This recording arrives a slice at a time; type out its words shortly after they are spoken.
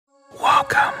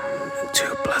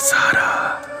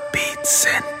Blazada Beats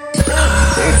and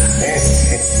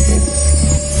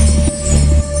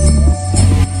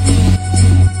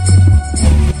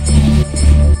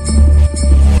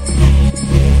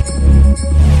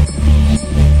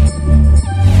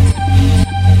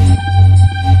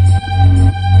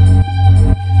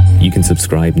You can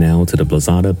subscribe now to the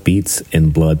Blazada Beats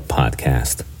and Blood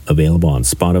podcast, available on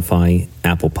Spotify,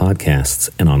 Apple Podcasts,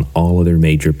 and on all other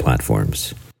major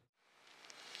platforms.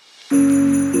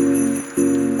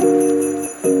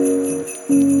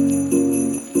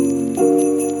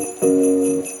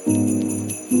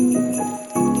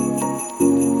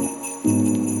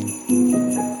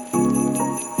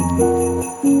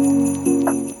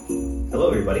 Hello,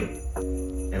 everybody,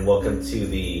 and welcome to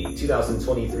the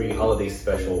 2023 holiday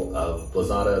special of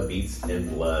Blazada Beats and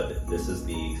Blood. This is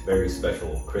the very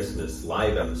special Christmas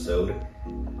live episode.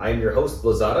 I'm your host,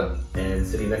 Blazada, and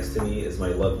sitting next to me is my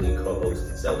lovely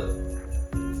co-host, Zelda.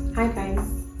 Hi guys,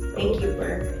 thank you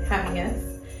for having us.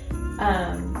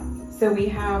 So we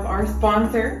have our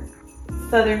sponsor,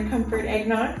 Southern Comfort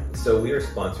Eggnog. So we are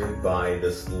sponsored by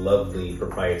this lovely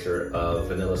proprietor of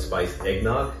vanilla spiced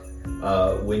eggnog.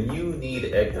 When you need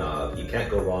eggnog, you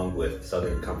can't go wrong with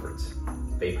Southern Comfort.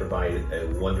 They provide a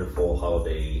wonderful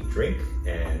holiday drink,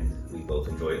 and we both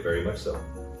enjoy it very much so.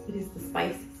 It is the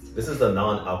spiciest. This is the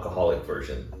non-alcoholic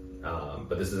version,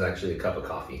 but this is actually a cup of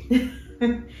coffee.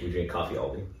 We drink coffee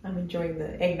all day. I'm enjoying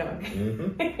the eggnog.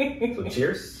 Mm-hmm. So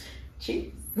cheers.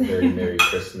 Cheers. Very Merry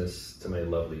Christmas to my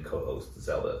lovely co-host,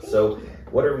 Zelda. So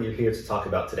what are we here to talk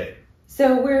about today?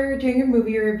 So we're doing a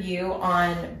movie review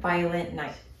on Violent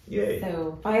Night. Yay.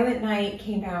 So Violent Night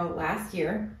came out last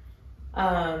year.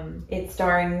 It's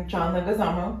starring John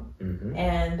Leguizamo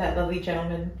and that lovely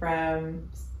gentleman from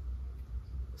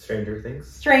Stranger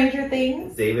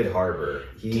Things. David Harbour.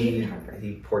 David Harbour.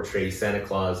 He portrays Santa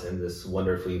Claus in this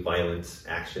wonderfully violent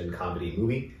action comedy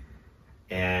movie,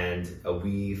 and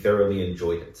we thoroughly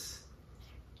enjoyed it.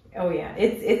 Oh yeah,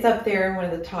 it's up there, one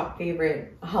of the top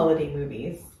favorite holiday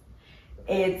movies.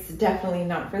 It's definitely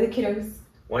not for the kiddos.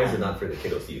 Why is it not for the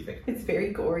kiddos, do you think? It's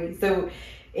very gory. So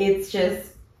it's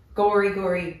just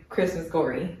gory, Christmas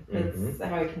gory. That's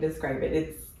how I can describe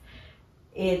it.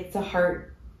 It's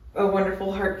a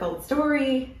wonderful, heartfelt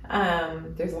story.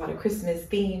 There's a lot of Christmas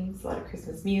themes, a lot of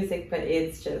Christmas music, but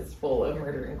it's just full of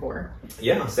murder and gore.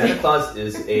 Yeah, Santa Claus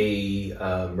is a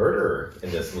murderer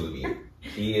in this movie.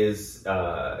 He is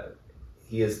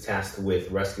tasked with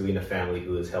rescuing a family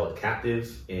who is held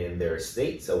captive in their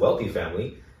estate, a wealthy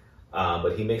family.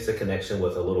 But he makes a connection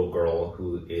with a little girl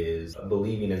who is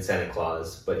believing in Santa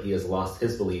Claus, but he has lost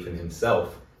his belief in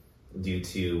himself due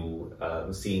to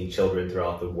seeing children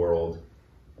throughout the world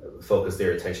focus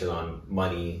their attention on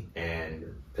money and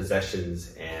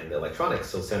possessions and electronics.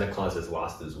 So Santa Claus has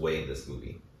lost his way in this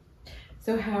movie.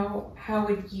 So how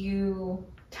would you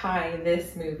tie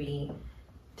this movie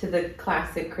to the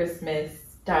classic Christmas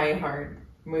Die Hard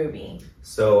movie?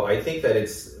 So I think that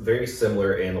it's very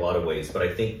similar in a lot of ways, but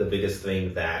I think the biggest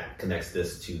thing that connects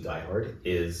this to Die Hard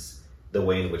is the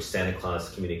way in which Santa Claus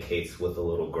communicates with the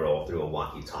little girl through a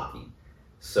walkie-talkie.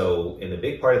 So in the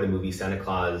big part of the movie, Santa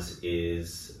Claus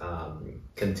is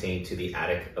contained to the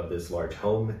attic of this large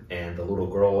home, and the little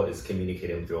girl is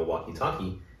communicating through a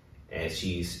walkie-talkie, and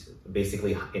she's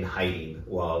basically in hiding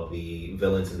while the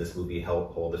villains in this movie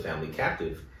help hold the family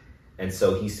captive. And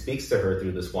so he speaks to her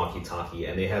through this walkie-talkie,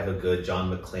 and they have a good John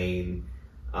McClane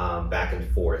back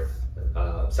and forth.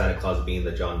 Santa Claus being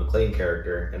the John McClane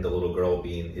character, and the little girl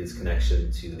being his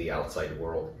connection to the outside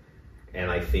world.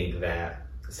 And I think that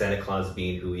Santa Claus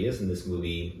being who he is in this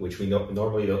movie, which we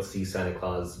normally don't see Santa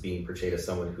Claus being portrayed as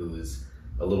someone who's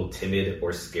a little timid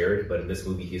or scared, but in this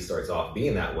movie he starts off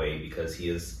being that way because he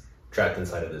is trapped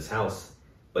inside of this house.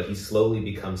 But he slowly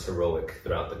becomes heroic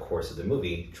throughout the course of the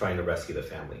movie, trying to rescue the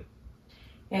family.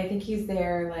 Yeah, I think he's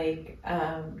there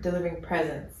delivering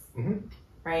presents,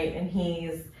 right? And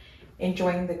he's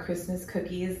enjoying the Christmas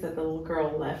cookies that the little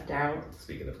girl left out.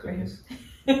 Speaking of cookies.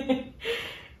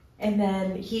 And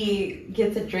then he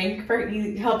gets a drink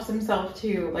he helps himself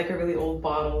to like a really old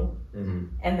bottle.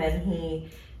 And then he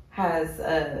has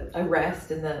a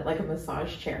rest in a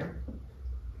massage chair.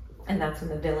 And that's when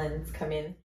the villains come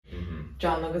in.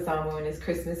 John Leguizamo and his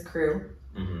Christmas crew.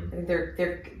 I think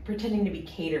they're pretending to be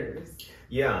caterers.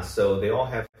 Yeah, so they all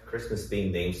have Christmas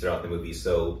themed names throughout the movie.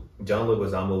 So John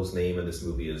Leguizamo's name in this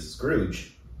movie is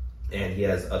Scrooge, and he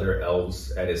has other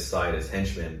elves at his side as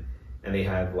henchmen, and they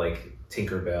have like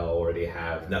Tinkerbell or they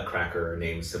have Nutcracker,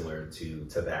 names similar to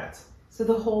that. So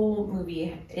the whole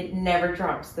movie, it never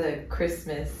drops the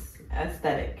Christmas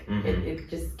aesthetic. It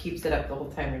just keeps it up the whole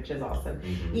time, which is awesome.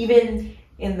 Even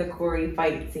in the gory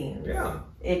fight scenes. Yeah.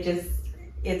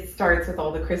 It starts with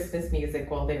all the Christmas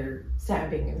music while they're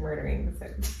stabbing and murdering. So.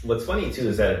 What's funny too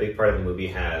is that a big part of the movie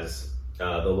has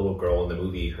the little girl in the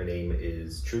movie. Her name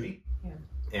is Trudy,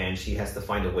 and she has to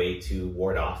find a way to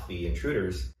ward off the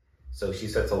intruders. So she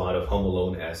sets a lot of Home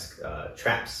Alone-esque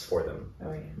traps for them.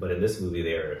 Oh, yeah. But in this movie,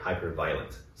 they are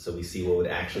hyper-violent. So we see what would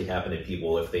actually happen to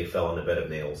people if they fell on a bed of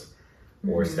nails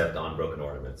or stepped on broken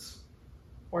ornaments.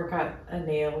 Or got a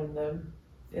nail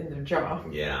in the jaw.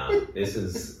 Yeah, this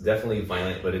is definitely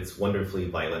violent, but it's wonderfully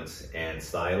violent and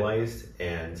stylized.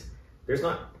 And there's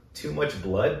not too much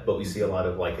blood, but we see a lot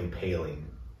of like impaling.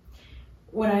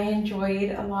 What I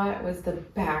enjoyed a lot was the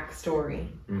backstory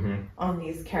on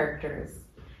these characters.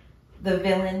 The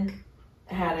villain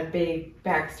had a big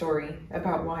backstory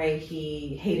about why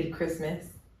he hated Christmas.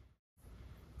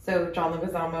 So John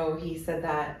Leguizamo, he said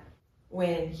that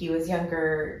when he was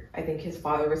younger, I think his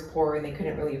father was poor and they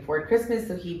couldn't really afford Christmas,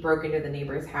 so he broke into the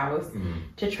neighbor's house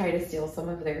to try to steal some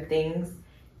of their things.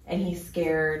 And he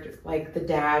scared like the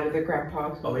dad or the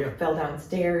grandpa who fell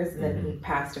downstairs, and then he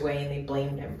passed away and they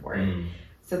blamed him for it.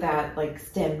 So that like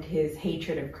stemmed his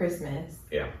hatred of Christmas.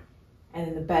 Yeah. And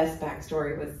then the best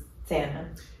backstory was Santa.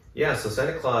 Yeah, so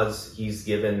Santa Claus, he's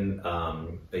given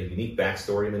a unique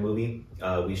backstory in the movie.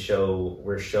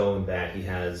 We're shown that he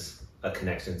has a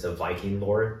connection to Viking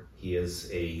lore. He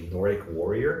is a Nordic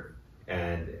warrior,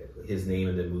 and his name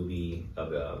in the movie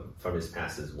from his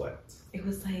past is what? It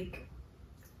was like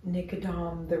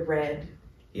Nicodem the Red.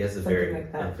 He has a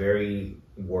very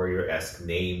warrior-esque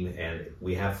name, and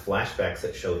we have flashbacks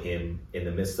that show him in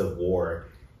the midst of war,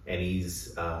 and he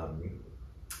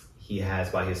has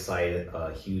by his side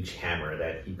a huge hammer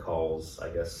that he calls, I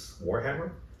guess,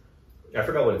 Warhammer? I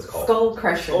forgot what it's called. Skull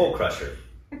Crusher. Skull Crusher.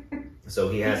 So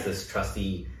he has this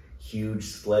trusty, huge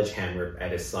sledgehammer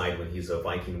at his side when he's a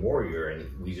Viking warrior,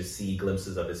 and we just see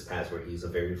glimpses of his past where he's a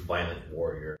very violent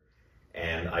warrior.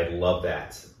 And I love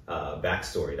that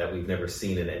backstory that we've never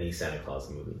seen in any Santa Claus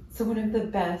movie. So one of the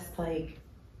best, like,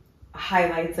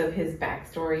 highlights of his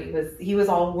backstory was he was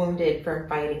all wounded from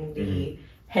fighting the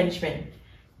henchmen.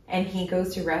 And he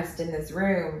goes to rest in this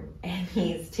room, and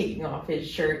he's taking off his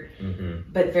shirt,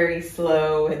 but very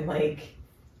slow and, like,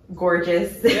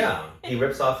 gorgeous. Yeah, he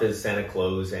rips off his Santa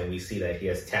clothes, and we see that he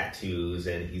has tattoos,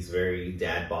 and he's very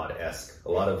dad bod-esque.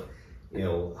 A lot of,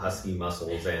 husky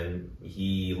muscles, and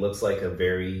he looks like a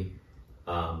very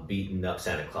beaten up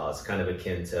Santa Claus, kind of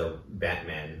akin to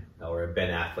Batman or Ben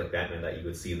Affleck Batman that you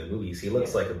would see in the movies. He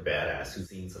looks like a badass who's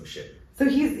seen some shit. So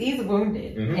he's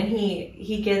wounded, and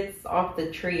he gets off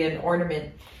the tree an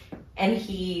ornament, and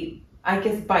he, I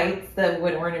guess, bites the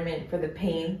wood ornament for the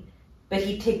pain, but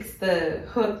he takes the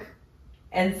hook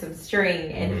and some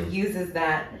string, and he uses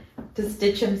that to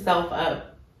stitch himself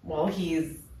up while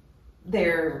he's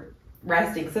there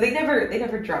resting. So they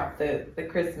never drop the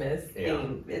Christmas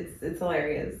theme. It's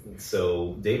hilarious.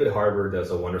 So David Harbour does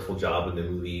a wonderful job in the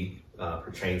movie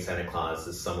portraying Santa Claus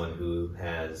as someone who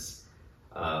has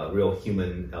a real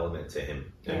human element to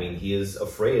him. I mean, he is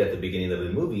afraid at the beginning of the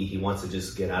movie. He wants to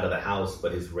just get out of the house,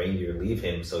 but his reindeer leave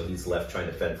him, so he's left trying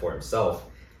to fend for himself.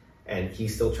 And he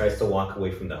still tries to walk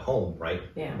away from the home, right?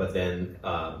 Yeah. But then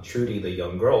Trudy, the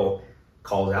young girl,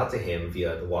 calls out to him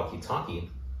via the walkie-talkie,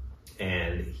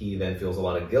 and he then feels a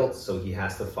lot of guilt, so he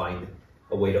has to find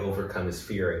a way to overcome his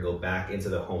fear and go back into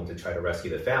the home to try to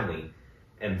rescue the family.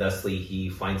 And thusly, he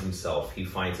finds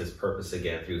his purpose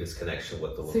again through his connection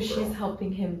with the little girl. So she's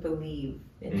helping him believe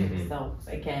in himself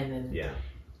again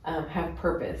and have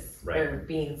purpose for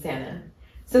being Santa.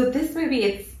 So this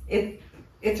movie,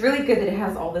 it's really good that it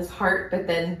has all this heart, but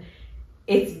then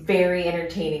it's very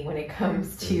entertaining when it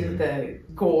comes to the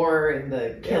gore and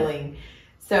the killing.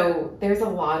 So there's a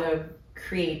lot of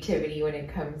creativity when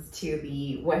it comes to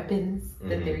the weapons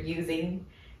that they're using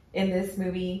in this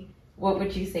movie. What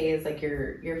would you say is like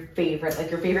your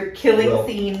favorite killing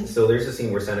scene? So there's a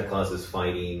scene where Santa Claus is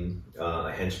fighting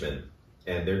a henchman,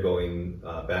 and they're going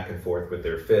back and forth with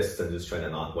their fists and just trying to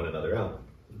knock one another out.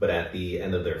 But at the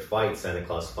end of their fight, Santa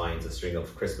Claus finds a string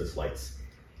of Christmas lights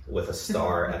with a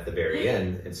star at the very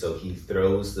end, and so he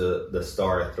throws the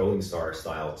star, throwing star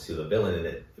style, to the villain, and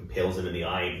it impales him in the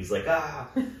eye, and he's like, ah!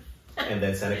 And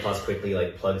then Santa Claus quickly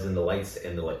plugs in the lights,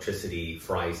 and the electricity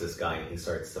fries this guy, and he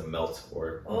starts to melt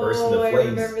or burst into flames. I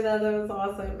remember that. That was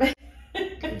awesome.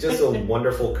 Just a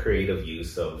wonderful creative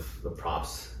use of the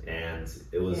props, and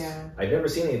it was. I've never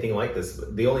seen anything like this.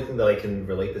 The only thing that I can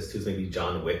relate this to is maybe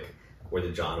John Wick, or the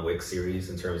John Wick series,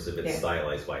 in terms of its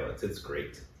stylized violence. It's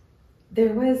great.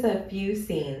 There was a few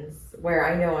scenes where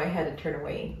I know I had to turn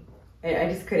away. I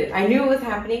just couldn't. I knew it was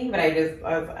happening, but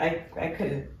I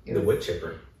couldn't. The wood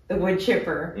chipper. The wood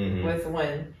chipper was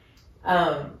one.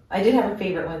 I did have a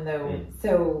favorite one though.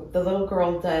 So the little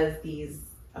girl does these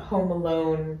Home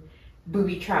Alone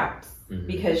booby traps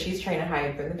because she's trying to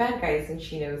hide from the bad guys and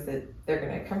she knows that they're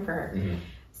going to come for her.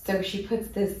 So she puts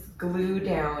this glue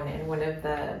down and one of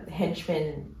the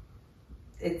henchmen,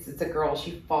 it's a girl,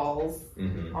 she falls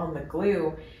on the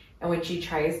glue, and when she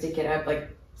tries to get up, like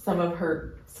some of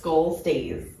her skull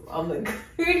stays on the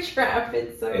glue trap.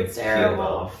 It's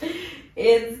terrible.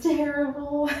 It's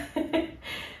terrible.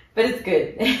 But it's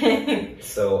good.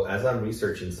 So as I'm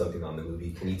researching something on the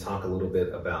movie, can you talk a little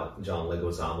bit about John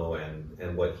Leguizamo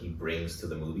and what he brings to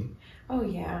the movie? Oh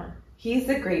yeah. He's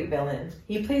a great villain.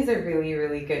 He plays a really,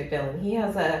 really good villain. He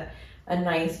has a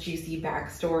nice, juicy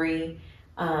backstory.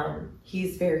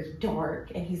 He's very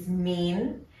dark and he's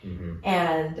mean.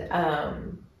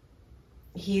 And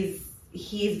he's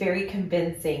very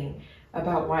convincing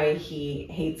about why he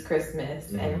hates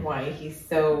Christmas and why he's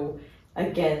so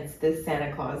against this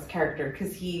Santa Claus character,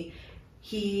 because he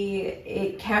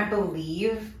can't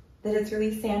believe that it's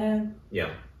really Santa.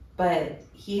 Yeah. But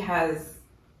he has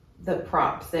the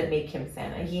props that make him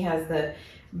Santa. He has the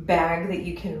bag that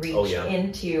you can reach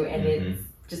into, and it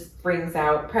just brings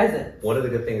out presents. One of the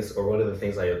good things, or one of the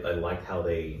things I liked how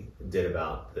they did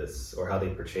about this, or how they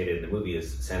portrayed it in the movie,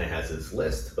 is Santa has his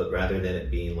list, but rather than it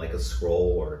being like a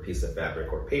scroll or a piece of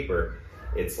fabric or paper,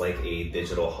 it's like a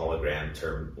digital hologram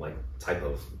type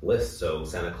of list. So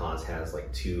Santa Claus has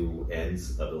like two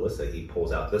ends of the list that he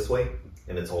pulls out this way,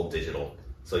 and it's all digital.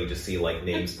 So you just see like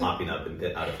names popping up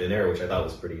out of thin air, which I thought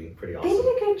was pretty awesome. They did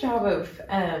a good job of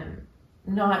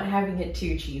not having it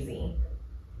too cheesy.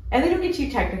 And they don't get too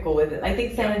technical with it. I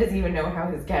think Santa doesn't even know how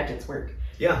his gadgets work.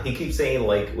 Yeah, he keeps saying,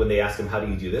 like, when they ask him, how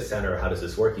do you do this, Santa, or how does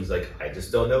this work? He's like, I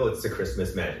just don't know. It's the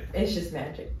Christmas magic. It's just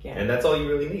magic, yeah. And that's all you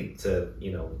really need to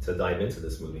dive into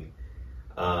this movie.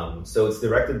 So it's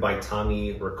directed by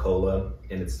Tommy Ricola,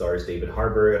 and it stars David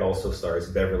Harbour. It also stars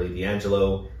Beverly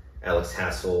D'Angelo, Alex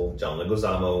Hassel, John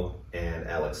Leguizamo, and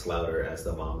Alex Lauder as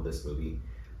the mom of this movie.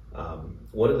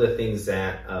 One of the things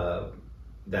that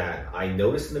I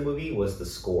noticed in the movie was the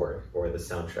score, or the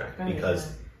soundtrack,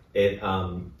 because it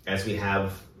as we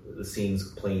have the scenes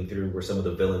playing through where some of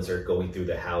the villains are going through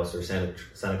the house, or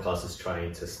Santa Claus is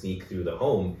trying to sneak through the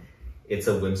home, it's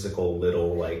a whimsical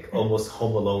little, like, almost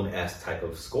Home Alone-esque type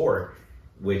of score,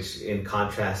 which, in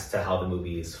contrast to how the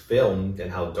movie is filmed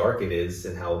and how dark it is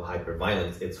and how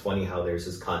hyper-violent, it's funny how there's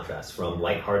this contrast from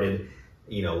lighthearted,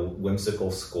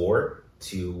 whimsical score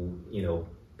to,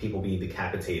 people being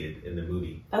decapitated in the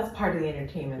movie. That's part of the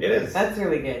entertainment. It is. That's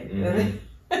really good.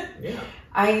 Yeah.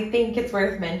 I think it's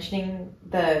worth mentioning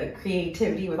the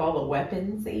creativity with all the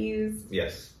weapons they use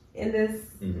in this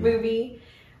movie.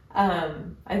 I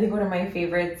think one of my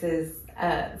favorites is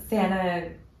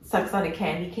Santa sucks on a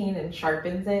candy cane and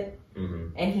sharpens it,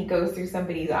 and he goes through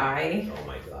somebody's eye. Oh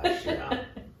my gosh, yeah.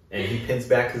 And he pins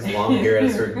back his long hair at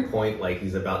a certain point, like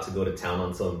he's about to go to town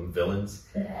on some villains.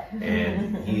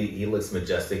 And he looks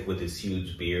majestic with his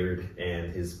huge beard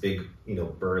and his big,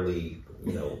 burly,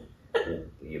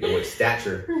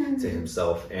 stature to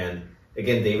himself. And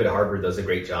again, David Harbour does a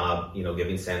great job,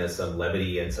 giving Santa some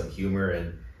levity and some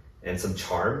humor and some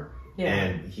charm. Yeah.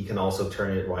 And he can also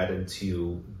turn it right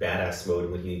into badass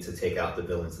mode when he needs to take out the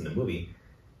villains in the movie.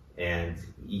 And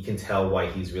you can tell why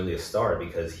he's really a star,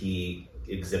 because he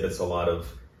exhibits a lot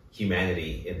of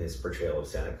humanity in his portrayal of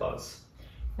Santa Claus.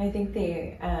 I think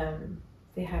they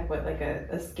had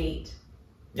a skate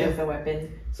as a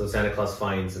weapon. So Santa Claus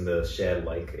finds in the shed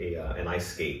like an ice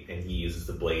skate, and he uses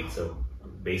the blade to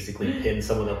basically pin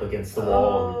someone up against the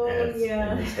wall, and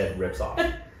his head rips off.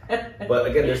 But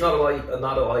again, there's not a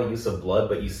lot of use of blood,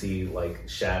 but you see like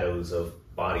shadows of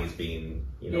bodies being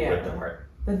ripped apart.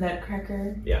 The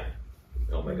Nutcracker. Yeah.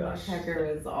 Oh my gosh.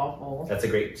 Nutcracker was awful. That's a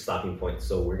great stopping point.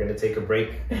 So we're going to take a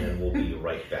break, and then we'll be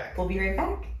right back. We'll be right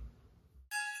back.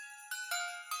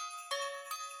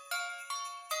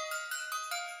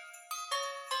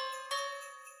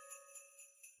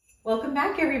 Welcome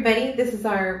back, everybody. This is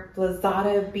our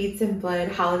Blazada Beats and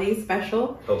Blood holiday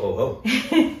special. Ho, ho,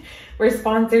 ho. We're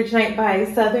sponsored tonight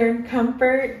by Southern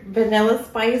Comfort Vanilla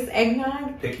Spice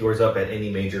Eggnog. Pick yours up at any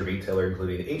major retailer,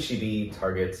 including H-E-B,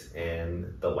 Target,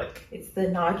 and the like. It's the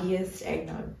noggiest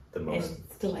eggnog. The most. And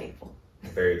it's delightful.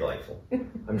 Very delightful.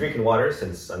 I'm drinking water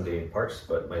since I'm getting parched,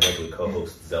 but my lovely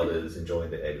co-host Zelda is enjoying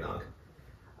the eggnog.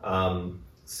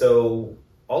 So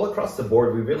all across the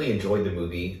board, we really enjoyed the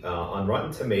movie. On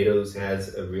Rotten Tomatoes,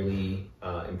 has a really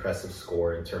impressive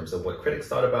score in terms of what critics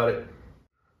thought about it.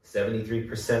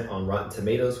 73% on Rotten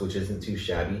Tomatoes, which isn't too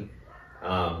shabby.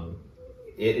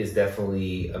 It is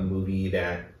definitely a movie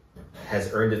that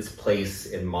has earned its place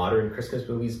in modern Christmas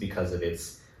movies because of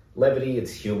its levity,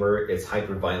 its humor, its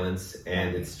hyper-violence,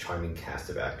 and its charming cast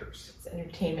of actors. It's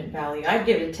entertainment value. I'd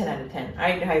give it a 10 out of 10.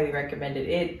 I'd highly recommend it.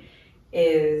 It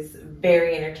is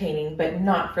very entertaining, but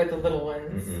not for the little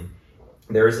ones.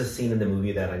 Mm-hmm. There is a scene in the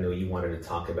movie that I know you wanted to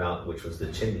talk about, which was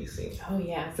the chimney scene. Oh,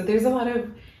 yeah. So there's a lot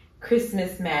of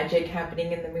Christmas magic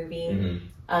happening in the movie.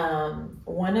 Mm-hmm.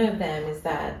 One of them is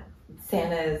that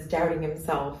Santa is doubting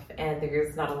himself, and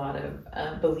there's not a lot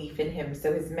of belief in him,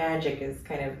 so his magic is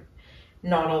kind of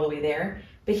not all the way there.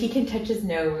 But he can touch his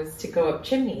nose to go up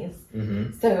chimneys.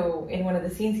 Mm-hmm. So in one of the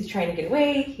scenes, he's trying to get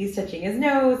away. He's touching his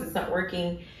nose. It's not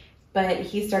working. But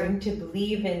he's starting to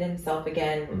believe in himself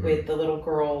again Mm-hmm. with the little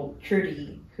girl,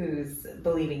 Trudy, who's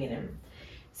believing in him.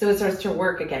 So it starts to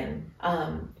work again.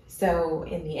 So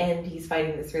in the end, he's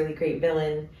fighting this really great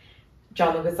villain,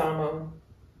 John Leguizamo,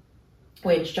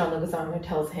 which John Leguizamo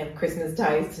tells him Christmas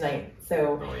dies tonight.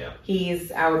 So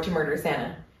he's out to murder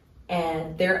Santa.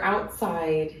 And they're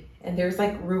outside, and there's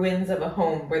like ruins of a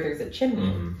home where there's a chimney.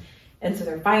 Mm-hmm. And so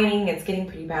they're fighting. It's getting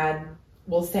pretty bad.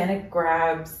 Well, Santa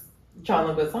grabs John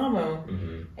Leguizamo,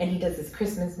 Mm-hmm. and he does his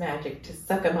Christmas magic to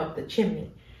suck him up the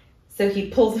chimney. So he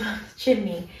pulls him up the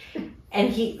chimney,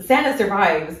 and Santa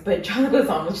survives, but John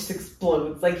Leguizamo just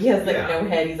explodes. Like, he has like no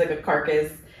head. He's like a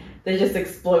carcass that just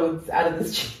explodes out of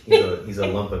this chimney. He's a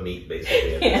lump of meat,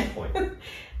 basically, at this point.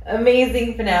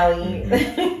 Amazing finale.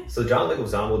 Mm-hmm. So John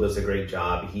Leguizamo does a great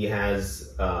job. He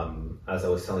has, as I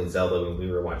was telling Zelda when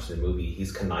we were watching the movie,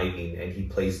 he's conniving and he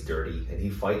plays dirty and he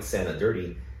fights Santa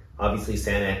dirty. Obviously,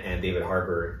 Santa and David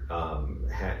Harbour,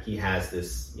 he has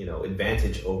this,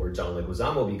 advantage over John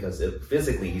Leguizamo because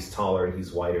physically he's taller and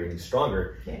he's wider and he's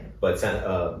stronger. Yeah. But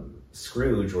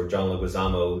Scrooge or John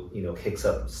Leguizamo, kicks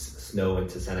up snow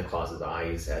into Santa Claus's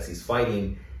eyes as he's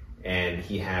fighting, and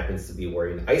he happens to be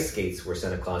wearing ice skates where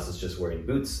Santa Claus is just wearing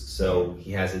boots. So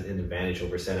he has an advantage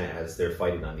over Santa as they're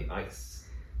fighting on the ice.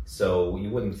 So you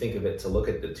wouldn't think of it to look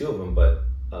at the two of them, but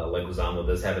Leguizamo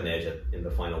does have an edge in the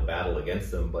final battle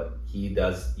against them, but he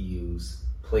does use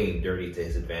playing dirty to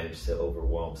his advantage to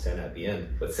overwhelm Santa at the end.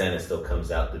 But Santa still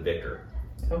comes out the victor.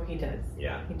 Oh, he does.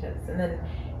 Yeah. He does. And then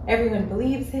everyone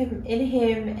believes in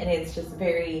him, and it's just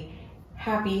very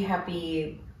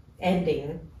happy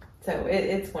ending. So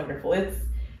it's wonderful. It's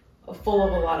full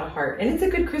of a lot of heart. And it's a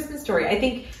good Christmas story. I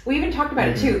think we even talked about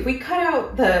it too. If we cut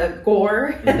out the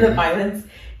gore and the violence,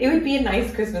 it would be a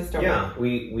nice Christmas story. Yeah,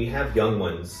 we have young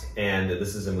ones, and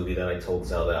this is a movie that I told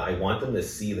Zelda I want them to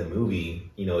see the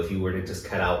movie, if you were to just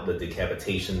cut out the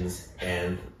decapitations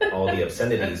and all the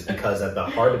obscenities, because at the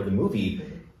heart of the movie,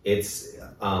 it's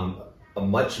a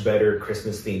much better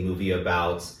Christmas-themed movie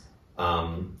about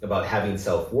having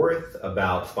self-worth,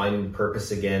 about finding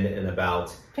purpose again, and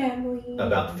about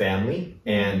family,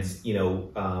 and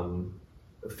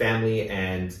family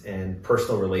and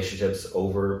personal relationships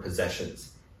over possessions.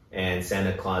 And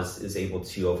Santa Claus is able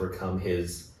to overcome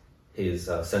his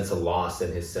sense of loss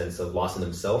and his sense of loss in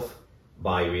himself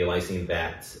by realizing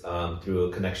that through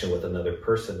a connection with another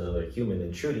person, another human,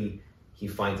 and Trudy, he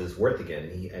finds his worth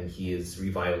again, and he is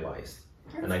revitalized.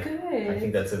 That's good. I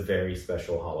think that's a very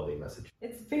special holiday message.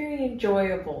 It's very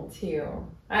enjoyable too.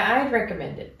 I'd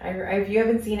recommend it. If you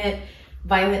haven't seen it,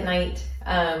 Violent Night.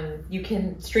 You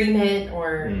can stream it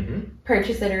or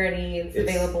purchase it already. It's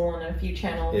available on a few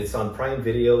channels. It's on Prime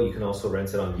Video. You can also rent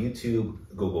it on YouTube,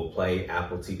 Google Play,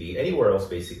 Apple TV, anywhere else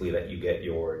basically that you get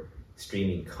your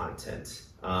streaming content.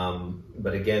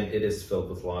 But again, it is filled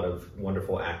with a lot of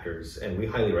wonderful actors, and we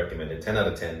highly recommend it. 10 out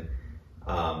of 10.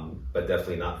 But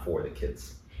definitely not for the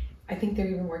kids. I think they're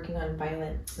even working on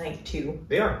Violent Night 2.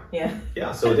 They are. Yeah.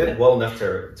 Yeah, so it did well enough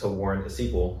to warrant a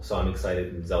sequel. So I'm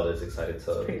excited, and Zelda's excited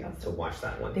to watch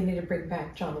that one. They need to bring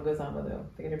back John Leguizamo, though.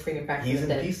 They're going to bring him back. He's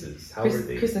in pieces. How are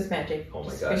they? Christmas magic. Oh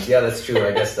my gosh. Yeah, that's true.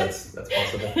 I guess that's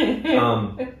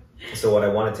possible. So what I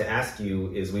wanted to ask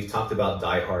you is, we've talked about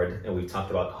Die Hard and we've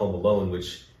talked about Home Alone,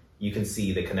 which you can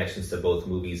see the connections to both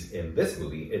movies in this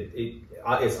movie.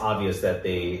 It's obvious that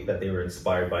they were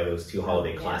inspired by those two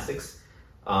holiday classics.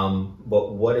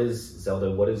 But what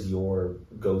is your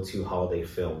go-to holiday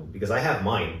film? Because I have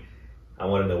mine. I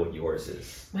want to know what yours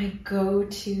is. My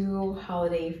go-to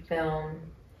holiday film.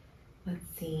 Let's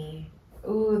see.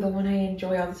 Ooh, the one I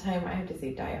enjoy all the time. I have to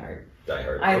say Die Hard. Die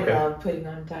Hard. I love putting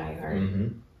on Die Hard.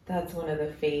 Mm-hmm. That's one of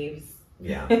the faves.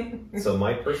 Yeah. So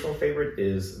my personal favorite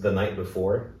is The Night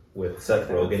Before with Seth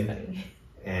Rogen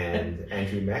and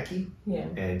Andrew Mackie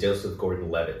and Joseph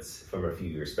Gordon-Levitt from a few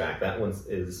years back. That one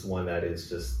is one that is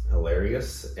just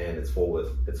hilarious, and it's full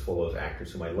of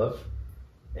actors whom I love,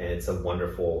 and it's a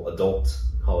wonderful adult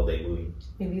holiday movie.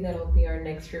 Maybe that'll be our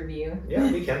next review.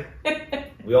 Yeah, we can.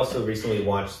 We also recently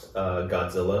watched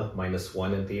Godzilla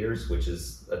 -1 in theaters, which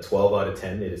is a 12 out of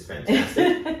 10. It is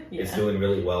fantastic. It's doing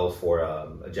really well for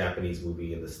a Japanese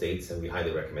movie in the States, and we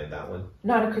highly recommend that one.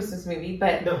 Not a Christmas movie,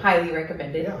 but highly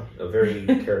recommended. Yeah, a very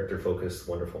character-focused,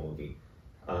 wonderful movie.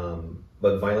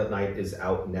 But Violent Night is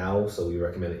out now, so we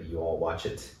recommend that you all watch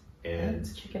it.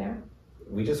 And check it out.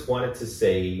 We just wanted to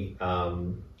say,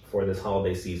 for this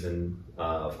holiday season,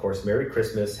 of course, Merry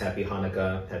Christmas, Happy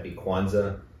Hanukkah, Happy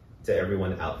Kwanzaa to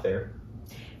everyone out there.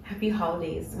 Happy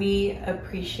holidays. We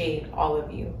appreciate all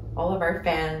of you, all of our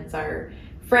fans, our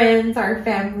friends, our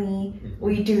family.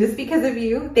 We do this because of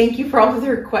you. Thank you for all of the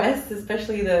requests,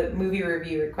 especially the movie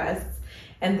review requests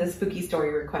and the spooky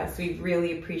story requests. We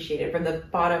really appreciate it from the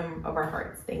bottom of our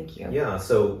hearts. Thank you. Yeah,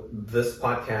 so this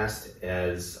podcast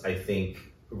has, I think,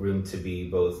 room to be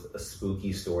both a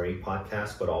spooky story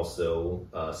podcast, but also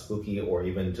spooky or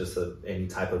even just any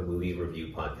type of movie review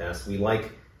podcast. We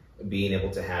like being able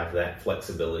to have that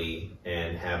flexibility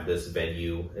and have this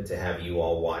venue and to have you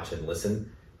all watch and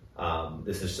listen.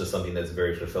 This is just something that's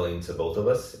very fulfilling to both of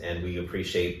us, and we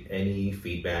appreciate any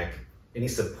feedback, any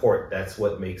support. That's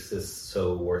what makes this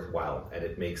so worthwhile, and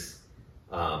it makes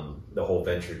the whole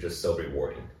venture just so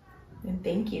rewarding. And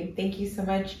thank you so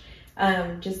much.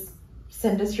 Just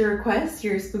send us your requests,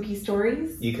 your spooky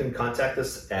stories. You can contact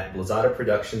us at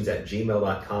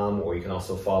blazadaproductions@gmail.com, or you can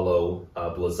also follow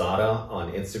Blazada on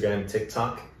Instagram,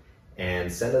 TikTok, and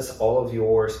send us all of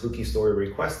your spooky story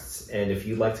requests. And if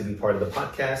you'd like to be part of the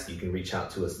podcast, you can reach out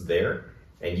to us there,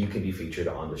 and you can be featured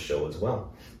on the show as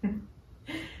well.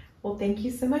 Well, thank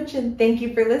you so much, and thank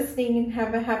you for listening, and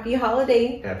have a happy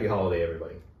holiday. Happy holiday,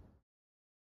 everybody.